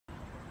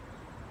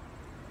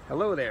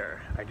Hello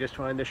there. I just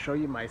wanted to show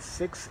you my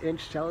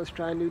 6-inch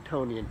Celestron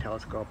Newtonian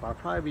telescope. I'll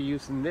probably be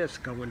using this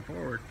going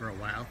forward for a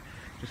while.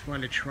 Just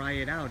wanted to try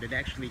it out. It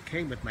actually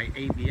came with my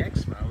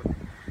AVX mount,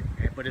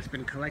 but it's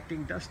been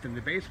collecting dust in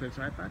the basement,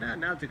 so I thought,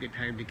 now's a good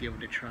time to give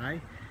it a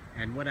try.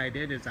 And what I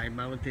did is I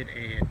mounted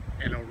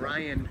an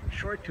Orion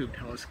ShortTube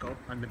telescope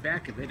on the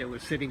back of it. It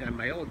was sitting on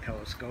my old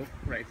telescope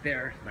right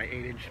there, my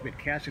 8-inch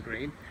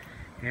mid-Cassegrain.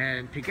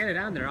 And to get it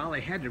on there, all I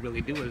had to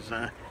really do was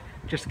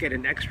just get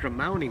an extra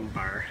mounting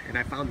bar, and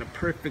I found the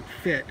perfect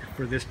fit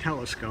for this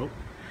telescope,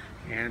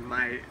 and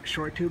my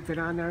short tube fit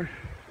on there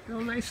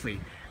real nicely.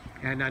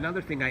 And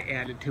another thing I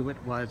added to it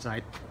was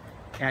I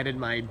added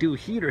my dew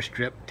heater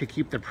strip to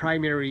keep the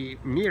primary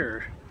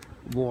mirror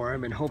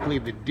warm, and hopefully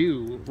the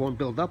dew won't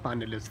build up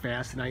on it as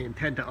fast. And I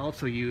intend to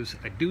also use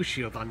a dew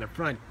shield on the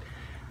front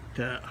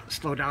to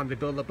slow down the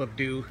buildup of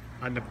dew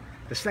on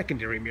the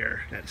secondary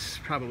mirror. That's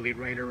probably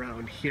right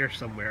around here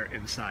somewhere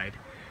inside.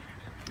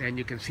 And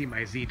you can see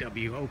my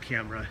ZWO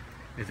camera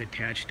is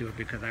attached to it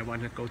because I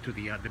want to go through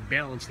the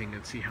balancing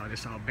and see how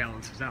this all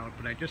balances out.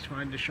 But I just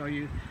wanted to show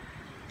you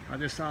how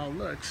this all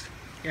looks.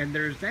 And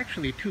there's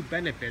actually two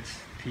benefits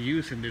to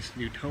using this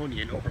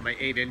Newtonian over my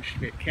 8-inch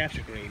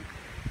mid-Cassegrain.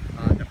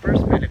 The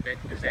first benefit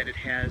is that it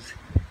has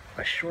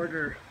a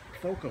shorter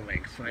focal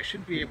length, so I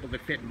should be able to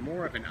fit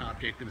more of an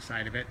object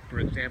inside of it. For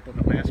example,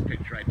 the last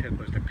picture I took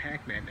was the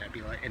Pac-Man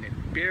Nebula, and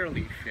it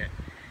barely fit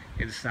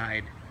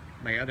inside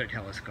my other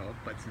telescope,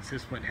 but since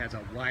this one has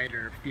a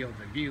wider field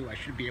of view, I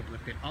should be able to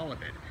fit all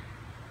of it.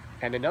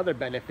 And another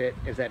benefit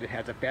is that it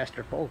has a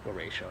faster focal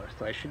ratio,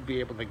 so I should be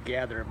able to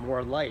gather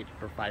more light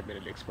for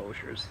 5-minute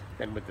exposures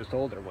than with this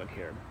older one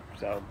here.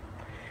 So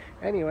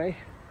anyway,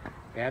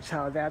 that's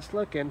how that's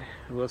looking.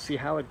 We'll see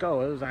how it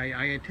goes. I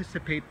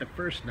anticipate the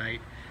first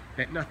night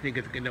that nothing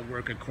is going to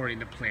work according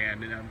to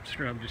plan, and I'm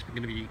sure I'm just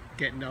going to be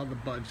getting all the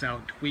bugs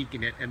out,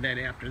 tweaking it, and then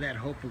after that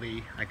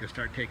hopefully I can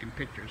start taking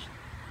pictures.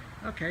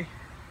 Okay.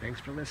 Thanks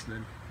for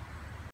listening.